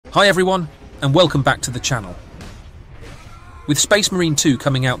Hi everyone, and welcome back to the channel. With Space Marine 2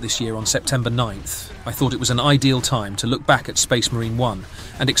 coming out this year on September 9th, I thought it was an ideal time to look back at Space Marine 1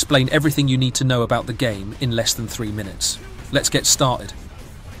 and explain everything you need to know about the game in less than 3 minutes. Let's get started.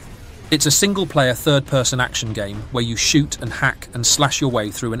 It's a single-player third-person action game where you shoot and hack and slash your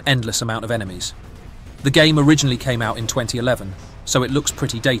way through an endless amount of enemies. The game originally came out in 2011, so it looks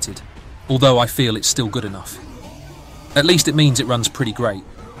pretty dated, although I feel it's still good enough. At least it means it runs pretty great.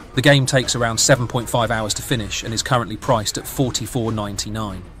 The game takes around 7.5 hours to finish and is currently priced at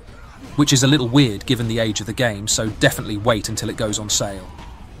 $44.99, which is a little weird given the age of the game, so definitely wait until it goes on sale.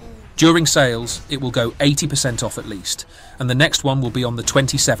 During sales, it will go 80% off at least, and the next one will be on the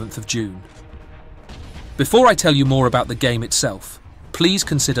 27th of June. Before I tell you more about the game itself, please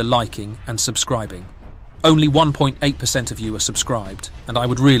consider liking and subscribing. Only 1.8% of you are subscribed, and I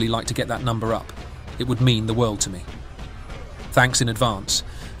would really like to get that number up. It would mean the world to me. Thanks in advance.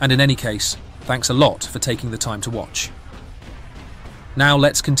 And in any case, thanks a lot for taking the time to watch. Now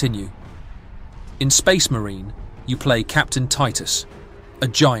let's continue. In Space Marine, you play Captain Titus, a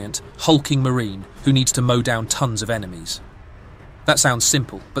giant, hulking marine who needs to mow down tons of enemies. That sounds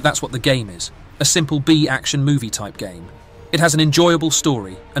simple, but that's what the game is. A simple B-action movie type game. It has an enjoyable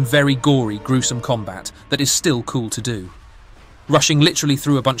story and very gory, gruesome combat that is still cool to do. Rushing literally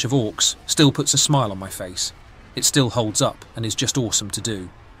through a bunch of orcs still puts a smile on my face. It still holds up and is just awesome to do.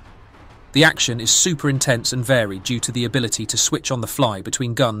 The action is super intense and varied due to the ability to switch on the fly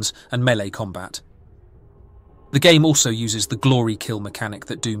between guns and melee combat. The game also uses the glory kill mechanic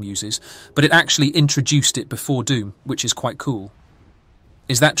that Doom uses, but it actually introduced it before Doom, which is quite cool.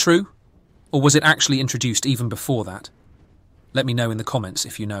 Is that true? Or was it actually introduced even before that? Let me know in the comments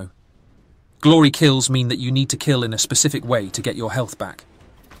if you know. Glory kills mean that you need to kill in a specific way to get your health back.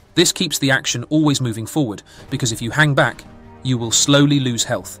 This keeps the action always moving forward, because if you hang back, you will slowly lose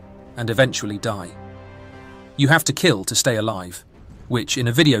health and eventually die. You have to kill to stay alive, which in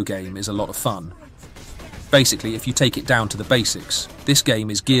a video game is a lot of fun. Basically, if you take it down to the basics, this game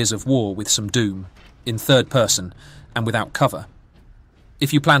is Gears of War with some Doom, in third person and without cover.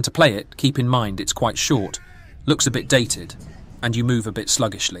 If you plan to play it, keep in mind it's quite short, looks a bit dated, and you move a bit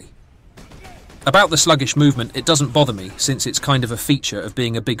sluggishly. About the sluggish movement, it doesn't bother me since it's kind of a feature of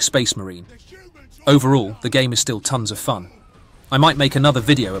being a big Space Marine. Overall, the game is still tons of fun. I might make another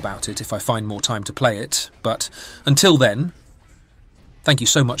video about it if I find more time to play it, but until then, thank you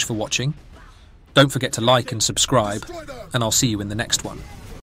so much for watching. Don't forget to like and subscribe, and I'll see you in the next one.